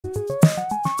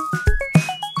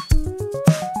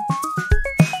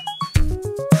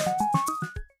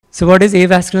So what is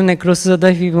avascular necrosis of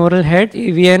the femoral head?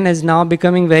 AVN is now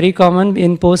becoming very common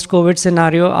in post-COVID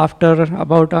scenario. After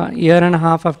about a year and a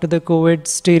half after the COVID,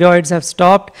 steroids have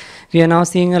stopped. We are now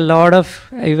seeing a lot of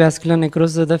avascular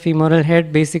necrosis of the femoral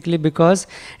head, basically because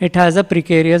it has a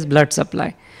precarious blood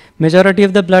supply. Majority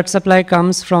of the blood supply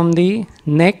comes from the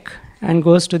neck and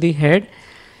goes to the head.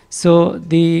 So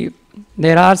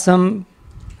there are some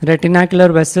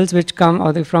retinacular vessels which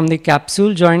come from the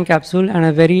capsule, joint capsule, and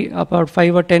about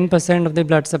 5 or 10% of the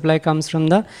blood supply comes from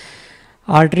the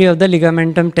artery of the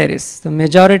ligamentum teres. The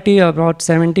majority, about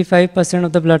 75%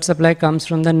 of the blood supply comes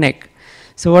from the neck.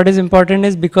 So what is important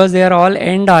is because they are all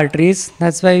end arteries,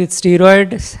 that's why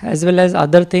steroids as well as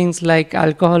other things like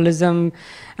alcoholism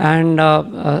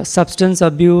and substance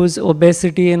abuse,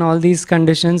 obesity, and all these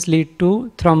conditions lead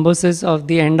to thrombosis of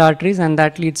the end arteries, and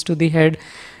that leads to the head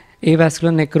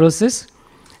avascular necrosis.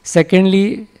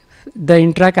 Secondly, the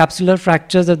intracapsular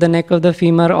fractures of the neck of the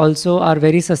femur also are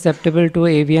very susceptible to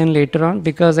AVN later on,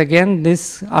 because again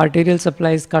this arterial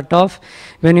supply is cut off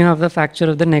when you have the fracture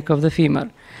of the neck of the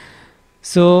femur.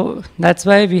 So that's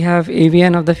why we have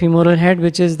AVN of the femoral head,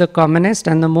 which is the commonest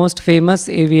and the most famous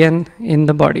AVN in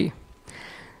the body.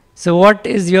 So what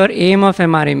is your aim of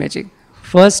MR imaging?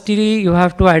 Firstly, you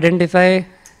have to identify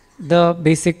the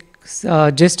basic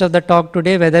gist of the talk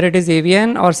today, whether it is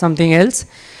AVN or something else.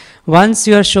 Once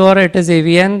you are sure it is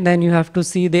AVN, then you have to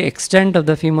see the extent of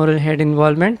the femoral head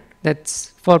involvement. That's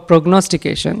for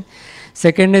prognostication.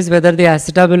 Second is whether the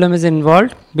acetabulum is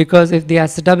involved, because if the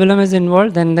acetabulum is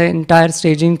involved, then the entire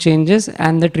staging changes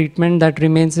and the treatment that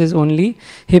remains is only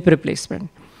hip replacement.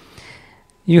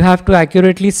 You have to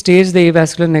accurately stage the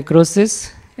avascular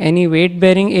necrosis. Any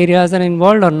weight-bearing areas are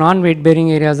involved or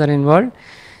non-weight-bearing areas are involved.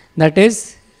 That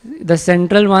is, the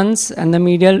central ones and the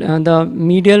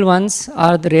medial ones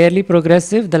are rarely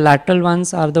progressive. The lateral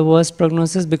ones are the worst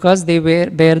prognosis because they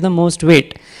bear the most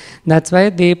weight. That's why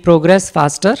they progress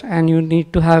faster, and you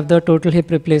need to have the total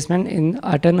hip replacement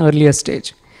at an earlier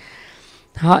stage.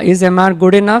 Is MR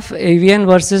good enough? AVN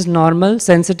versus normal,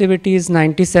 sensitivity is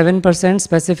 97%,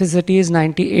 specificity is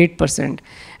 98%.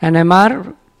 And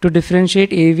MR, to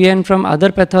differentiate AVN from other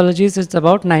pathologies, it's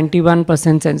about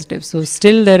 91% sensitive. So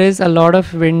still there is a lot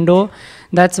of window.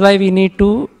 That's why we need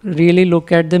to really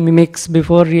look at the mimics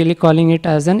before really calling it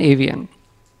as an AVN.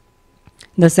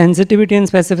 The sensitivity and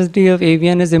specificity of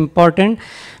AVN is important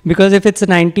because if it's a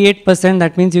 98%,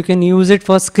 that means you can use it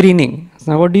for screening.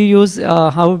 Now what do you use,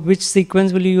 which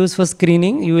sequence will you use for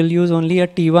screening? You will use only a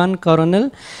T1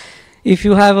 coronal. If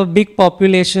you have a big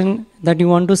population that you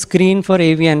want to screen for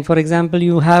AVN, for example,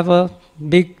 you have a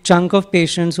big chunk of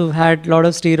patients who've had a lot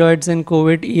of steroids in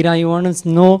COVID era, you want to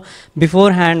know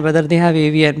beforehand whether they have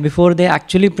AVN before they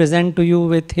actually present to you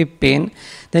with hip pain,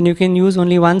 then you can use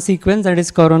only one sequence, that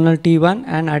is coronal T1,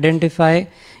 and identify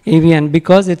AVN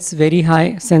because it's very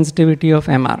high sensitivity of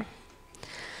MR.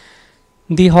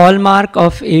 The hallmark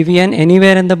of AVN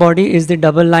anywhere in the body is the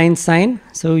double line sign.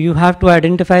 So you have to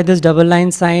identify this double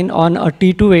line sign on a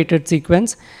T2 weighted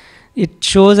sequence. It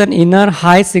shows an inner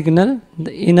high signal.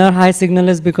 The inner high signal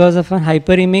is because of a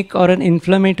hyperemic or an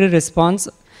inflammatory response,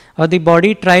 or the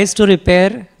body tries to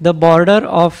repair the border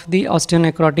of the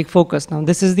osteonecrotic focus. Now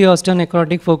this is the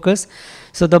osteonecrotic focus.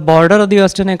 So the border of the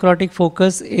osteonecrotic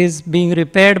focus is being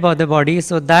repaired by the body.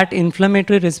 So that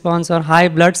inflammatory response or high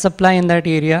blood supply in that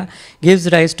area gives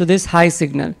rise to this high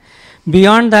signal.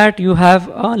 Beyond that, you have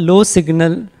a low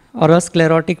signal or a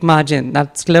sclerotic margin.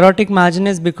 That sclerotic margin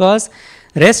is because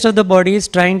rest of the body is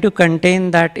trying to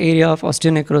contain that area of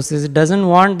osteonecrosis. It doesn't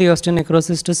want the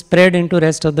osteonecrosis to spread into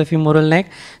rest of the femoral neck,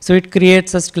 so it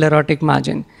creates a sclerotic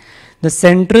margin. The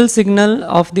central signal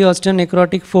of the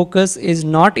osteonecrotic focus is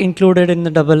not included in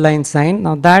the double line sign.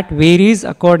 Now that varies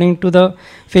according to the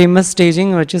famous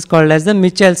staging, which is called as the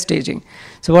Mitchell staging.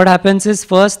 So what happens is,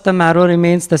 first the marrow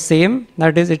remains the same,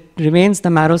 that is, it remains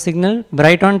the marrow signal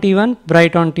bright on T1,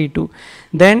 bright on T2.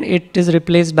 Then it is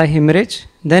replaced by hemorrhage,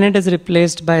 then it is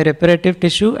replaced by reparative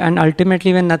tissue, and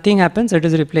ultimately when nothing happens, it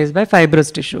is replaced by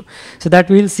fibrous tissue. So that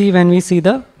we will see when we see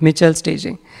the Mitchell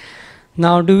staging.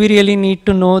 Now, do we really need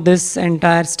to know this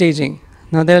entire staging?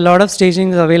 Now, there are a lot of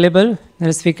stagings available. There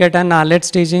is Fickett and Arlett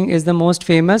staging is the most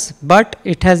famous, but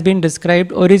it has been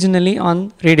described originally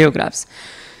on radiographs.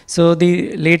 So,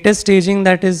 the latest staging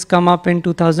that has come up in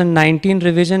 2019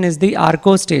 revision is the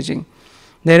ARCO staging.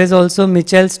 There is also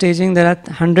Mitchell staging. There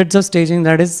are hundreds of staging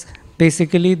that is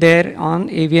basically there on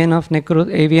AVN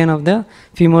of the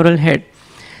femoral head.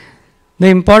 The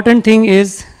important thing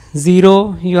is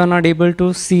 0, you are not able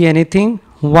to see anything.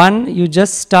 1, you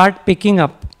just start picking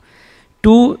up.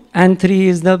 2 and 3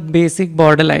 is the basic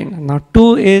borderline. Now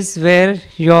 2 is where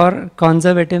your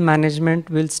conservative management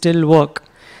will still work.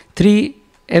 3,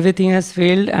 everything has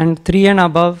failed, and 3 and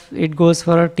above, it goes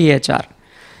for a THR.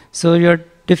 So your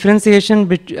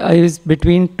differentiation is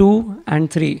between 2 and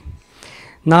 3.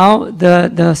 Now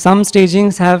some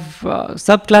stagings have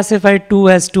subclassified 2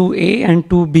 as 2A and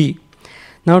 2B.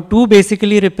 Now 2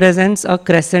 basically represents a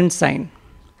crescent sign.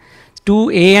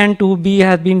 2A and 2B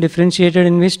have been differentiated,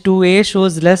 in which 2A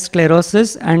shows less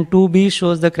sclerosis and 2B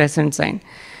shows the crescent sign.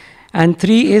 And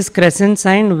 3 is crescent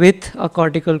sign with a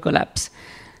cortical collapse.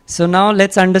 So now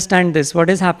let's understand this.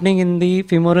 What is happening in the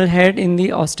femoral head in the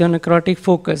osteonecrotic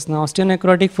focus? Now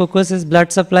osteonecrotic focus is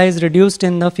blood supply is reduced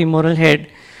in the femoral head.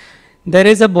 There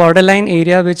is a borderline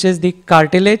area which is the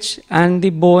cartilage, and the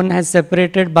bone has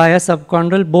separated by a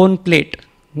subchondral bone plate.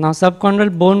 Now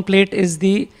subchondral bone plate is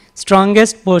the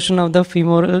strongest portion of the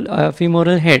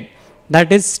femoral head.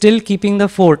 That is still keeping the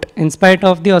fort in spite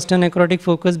of the osteonecrotic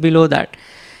focus below that.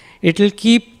 It will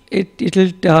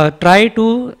try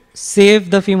to save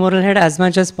the femoral head as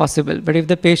much as possible. But if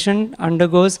the patient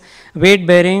undergoes weight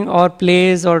bearing or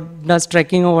plays or does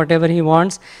trekking or whatever he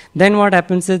wants, then what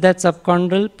happens is that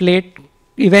subchondral plate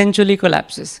eventually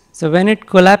collapses. So when it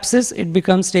collapses, it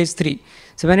becomes stage 3.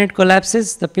 So when it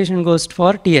collapses, the patient goes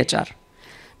for THR.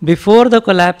 Before the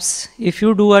collapse, if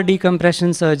you do a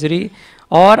decompression surgery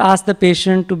or ask the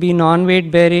patient to be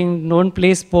non-weight bearing, don't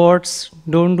play sports,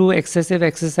 don't do excessive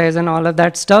exercise and all of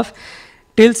that stuff,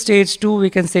 till stage 2 we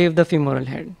can save the femoral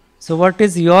head. So what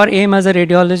is your aim as a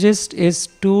radiologist is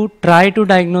to try to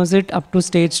diagnose it up to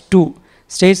stage 2.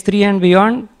 Stage 3 and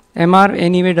beyond, MR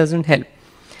anyway doesn't help.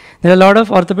 There are a lot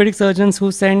of orthopedic surgeons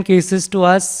who send cases to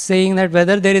us saying that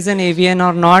whether there is an AVN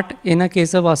or not in a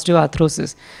case of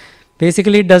osteoarthrosis.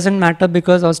 Basically it doesn't matter,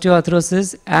 because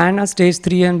osteoarthrosis and a stage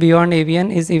 3 and beyond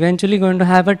AVN is eventually going to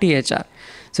have a THR.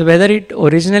 So whether it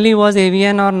originally was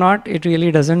AVN or not, it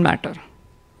really doesn't matter.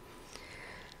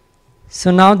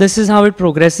 So now this is how it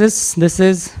progresses. This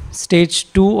is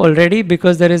stage 2 already,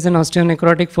 because there is an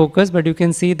osteonecrotic focus, but you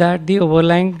can see that the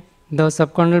overlying, the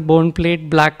subchondral bone plate,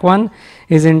 black one,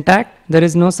 is intact. There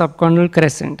is no subchondral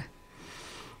crescent.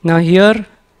 Now here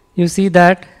you see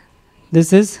that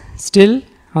this is still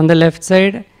on the left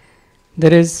side.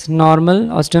 There is normal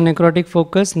osteonecrotic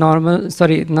focus,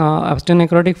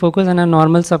 osteonecrotic focus and a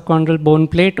normal subchondral bone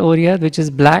plate over here, which is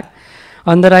black.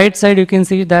 On the right side you can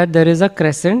see that there is a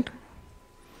crescent.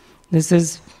 This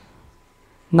is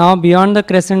now beyond the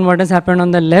crescent. What has happened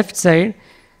on the left side,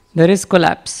 there is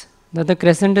collapse. The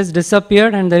crescent has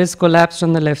disappeared and there is collapse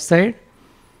on the left side,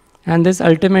 and this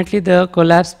ultimately the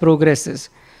collapse progresses.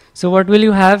 So what will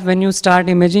you have when you start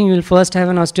imaging? You will first have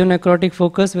an osteonecrotic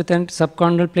focus with a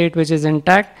subchondral plate which is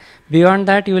intact. Beyond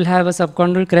that you will have a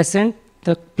subchondral crescent.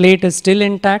 The plate is still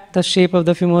intact. The shape of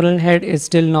the femoral head is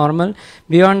still normal.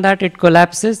 Beyond that it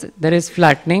collapses. There is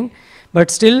flattening.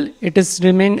 But still it is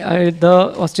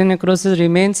the osteonecrosis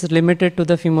remains limited to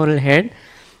the femoral head.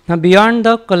 Now beyond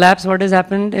the collapse, what has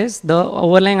happened is the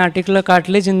overlying articular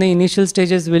cartilage in the initial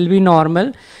stages will be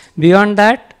normal. Beyond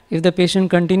that, if the patient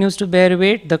continues to bear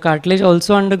weight, the cartilage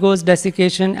also undergoes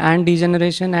desiccation and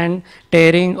degeneration and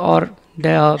tearing or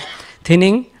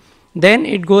thinning. Then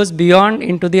it goes beyond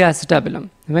into the acetabulum.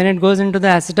 When it goes into the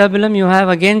acetabulum, you have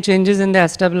again changes in the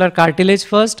acetabular cartilage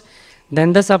first,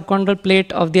 then the subchondral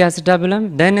plate of the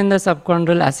acetabulum, then in the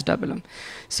subchondral acetabulum.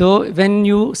 So when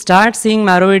you start seeing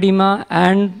marrow edema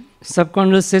and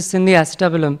subchondral cysts in the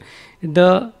acetabulum,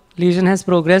 the lesion has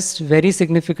progressed very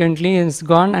significantly and it's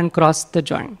gone and crossed the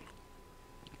joint.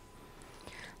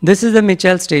 This is the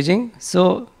Mitchell staging.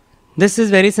 So this is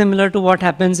very similar to what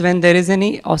happens when there is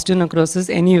any osteonecrosis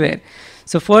anywhere.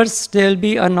 So first there will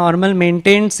be a normal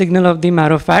maintained signal of the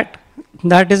marrow fat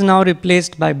that is now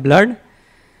replaced by blood,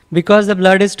 because the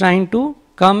blood is trying to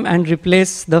come and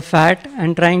replace the fat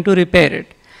and trying to repair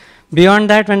it. Beyond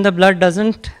that, when the blood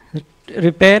doesn't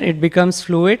repair, it becomes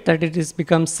fluid, that it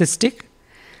becomes cystic.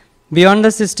 Beyond the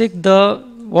cystic, the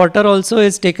water also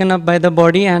is taken up by the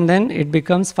body and then it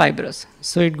becomes fibrous.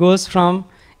 So it goes from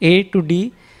A to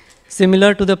D,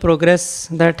 similar to the progress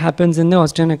that happens in the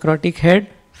osteonecrotic head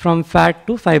from fat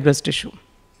to fibrous tissue.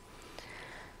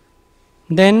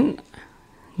 Then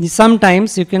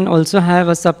sometimes you can also have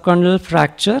a subchondral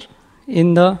fracture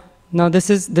in the, now this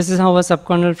is how a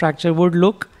subchondral fracture would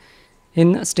look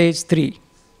in stage 3.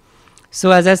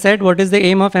 So as I said, what is the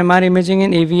aim of MR imaging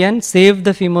in AVN? Save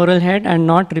the femoral head and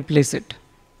not replace it.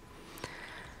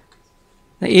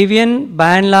 The AVN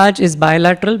by and large is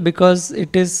bilateral because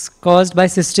it is caused by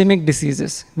systemic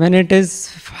diseases. When it is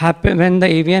when the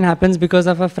AVN happens because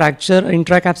of a fracture,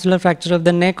 intracapsular fracture of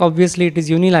the neck, obviously it is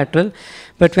unilateral.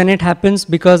 But when it happens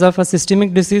because of a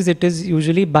systemic disease, it is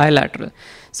usually bilateral.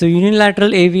 So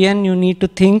unilateral AVN, you need to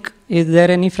think, is there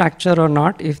any fracture or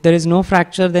not? If there is no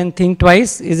fracture, then think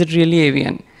twice, is it really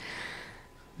AVN?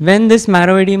 When this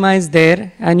marrow edema is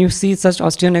there and you see such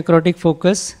osteonecrotic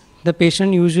focus, the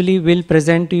patient usually will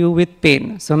present to you with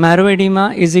pain. So marrow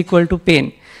edema is equal to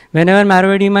pain. Whenever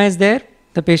marrow edema is there,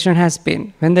 the patient has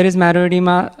pain. When there is marrow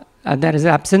edema, there is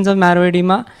absence of marrow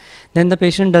edema, then the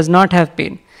patient does not have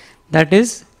pain. That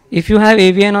is, if you have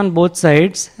AVN on both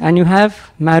sides and you have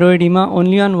marrow edema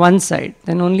only on one side,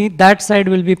 then only that side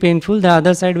will be painful, the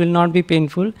other side will not be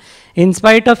painful, in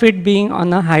spite of it being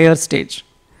on a higher stage.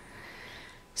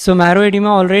 So marrow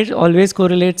edema always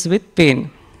correlates with pain.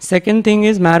 Second thing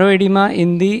is, marrow edema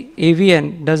in the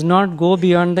AVN does not go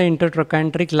beyond the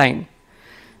intertrochanteric line.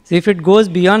 So if it goes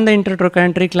beyond the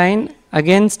intertrochanteric line,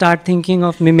 again start thinking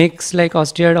of mimics like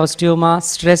osteoid osteoma,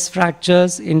 stress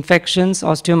fractures, infections,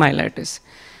 osteomyelitis.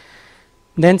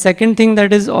 Then second thing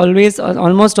that is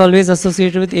almost always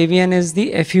associated with AVN is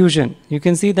the effusion. You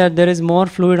can see that there is more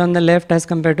fluid on the left as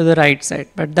compared to the right side.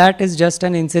 But that is just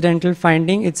an incidental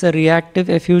finding. It's a reactive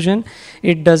effusion.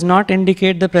 It does not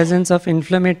indicate the presence of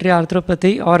inflammatory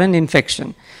arthropathy or an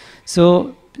infection.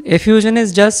 So effusion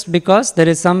is just because there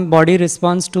is some body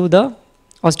response to the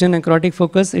osteonecrotic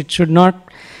focus. It should not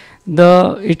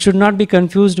be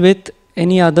confused with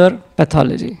any other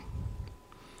pathology.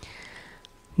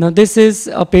 Now this is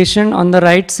a patient on the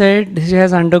right side. He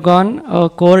has undergone a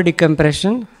core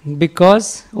decompression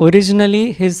because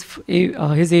originally his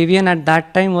AVN at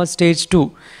that time was stage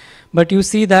 2. But you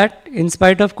see that in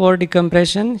spite of core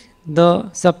decompression, the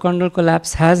subchondral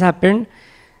collapse has happened.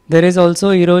 There is also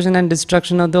erosion and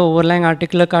destruction of the overlying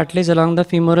articular cartilage along the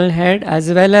femoral head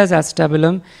as well as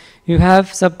acetabulum. You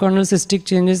have subchondral cystic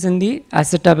changes in the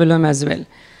acetabulum as well.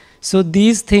 So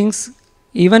these things,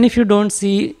 even if you don't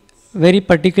see very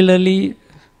particularly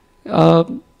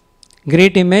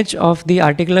great image of the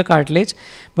articular cartilage,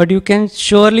 but you can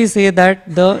surely say that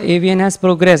the AVN has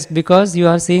progressed because you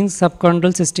are seeing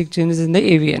subchondral cystic changes in the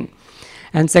AVN.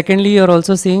 And secondly, you are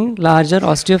also seeing larger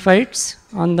osteophytes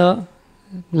on the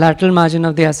lateral margin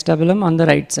of the acetabulum on the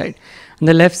right side. On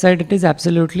the left side, it is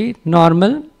absolutely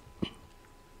normal.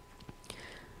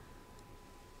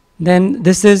 Then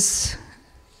this is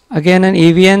again an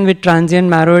AVN with transient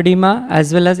marrow edema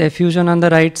as well as effusion on the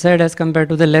right side as compared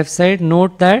to the left side.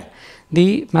 Note that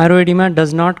the marrow edema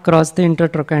does not cross the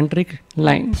intertrochanteric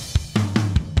line.